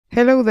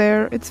Hello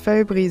there, it's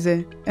Faye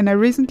and I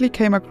recently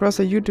came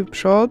across a YouTube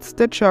shorts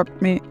that shocked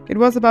me. It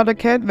was about a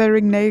cat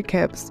wearing nail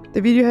caps.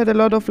 The video had a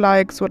lot of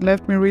likes, what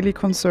left me really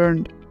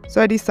concerned.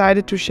 So I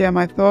decided to share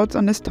my thoughts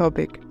on this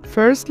topic.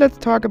 First, let's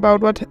talk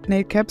about what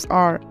nail caps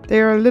are.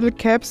 They are little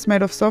caps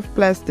made of soft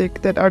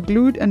plastic that are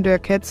glued into a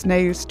cat's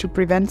nails to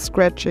prevent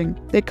scratching.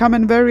 They come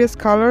in various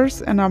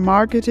colors and are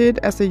marketed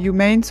as a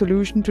humane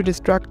solution to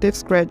destructive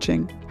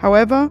scratching.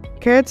 However,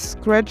 cats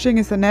scratching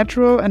is a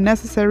natural and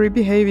necessary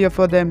behavior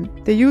for them.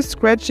 They use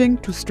scratching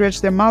to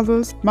stretch their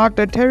muscles, mark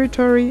their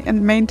territory,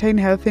 and maintain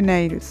healthy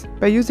nails.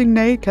 By using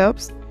nail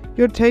caps,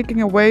 you're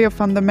taking away a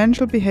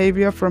fundamental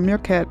behavior from your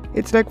cat.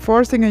 It's like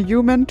forcing a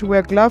human to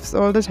wear gloves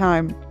all the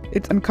time.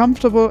 It's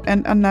uncomfortable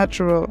and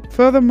unnatural.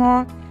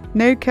 Furthermore,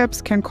 nail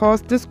caps can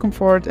cause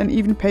discomfort and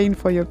even pain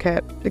for your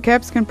cat. The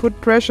caps can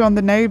put pressure on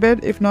the nail bed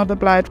if not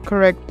applied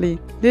correctly,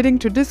 leading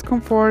to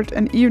discomfort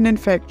and even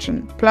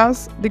infection.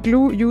 Plus, the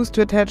glue used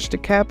to attach the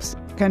caps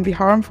can be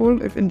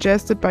harmful if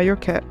ingested by your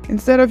cat.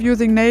 Instead of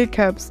using nail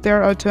caps, there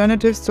are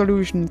alternative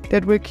solutions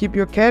that will keep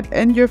your cat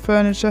and your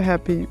furniture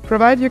happy.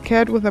 Provide your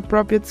cat with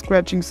appropriate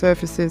scratching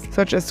surfaces,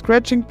 such as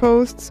scratching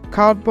posts,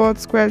 cardboard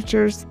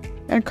scratchers,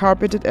 and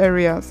carpeted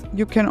areas.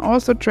 You can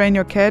also train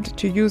your cat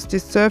to use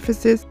these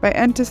surfaces by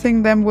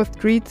enticing them with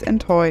treats and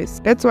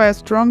toys. That's why I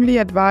strongly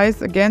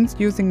advise against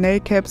using nail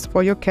caps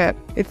for your cat.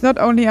 It's not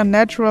only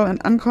unnatural and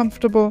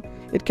uncomfortable,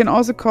 it can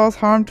also cause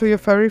harm to your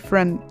furry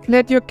friend.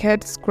 Let your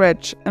cat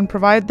scratch and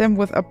provide them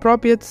with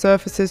appropriate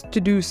surfaces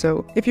to do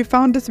so. If you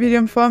found this video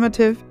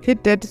informative,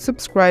 hit that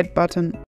subscribe button.